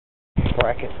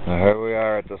bracket. Here we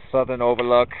are at the Southern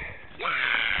Overlook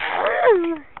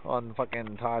on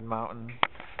fucking Todd Mountain.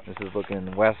 This is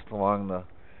looking west along the,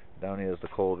 down here is the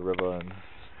Cold River and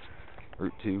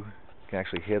Route 2. You can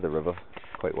actually hear the river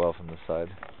quite well from this side.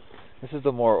 This is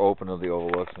the more open of the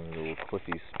overlooks, and there's a little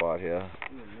cliffy spot here.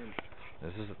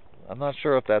 This is, I'm not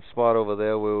sure if that spot over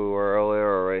there where we were earlier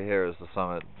or right here is the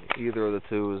summit. Either of the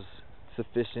two is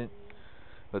sufficient,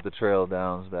 with the trail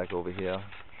downs back over here.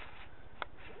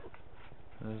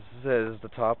 This is the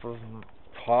top of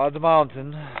Todd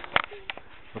Mountain,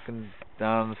 looking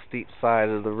down the steep side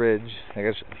of the ridge. I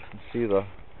guess you can see the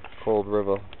Cold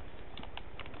River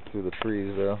through the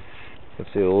trees there. You can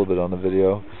see it a little bit on the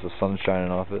video because the sun's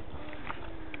shining off it.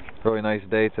 Really nice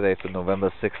day today for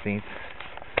November 16th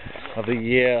of the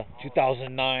year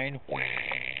 2009.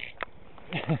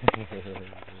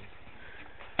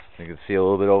 You can see a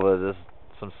little bit over this,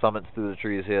 some summits through the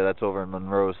trees here. That's over in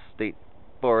Monroe State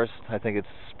Forest. I think it's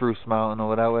Spruce Mountain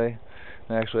over that way.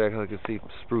 And actually, I can see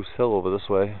Spruce Hill over this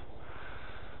way.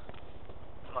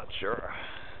 I'm not sure.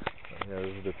 Yeah, this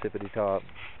is the tippity top.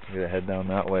 I'm gonna head down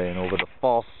that way and over the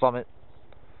false summit.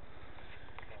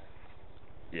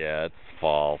 Yeah, it's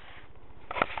false.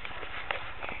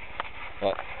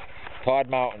 But Todd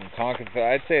Mountain,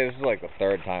 I'd say this is like the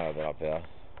third time I've been up here.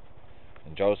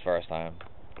 And Joe's first time.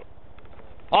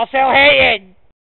 Also hating!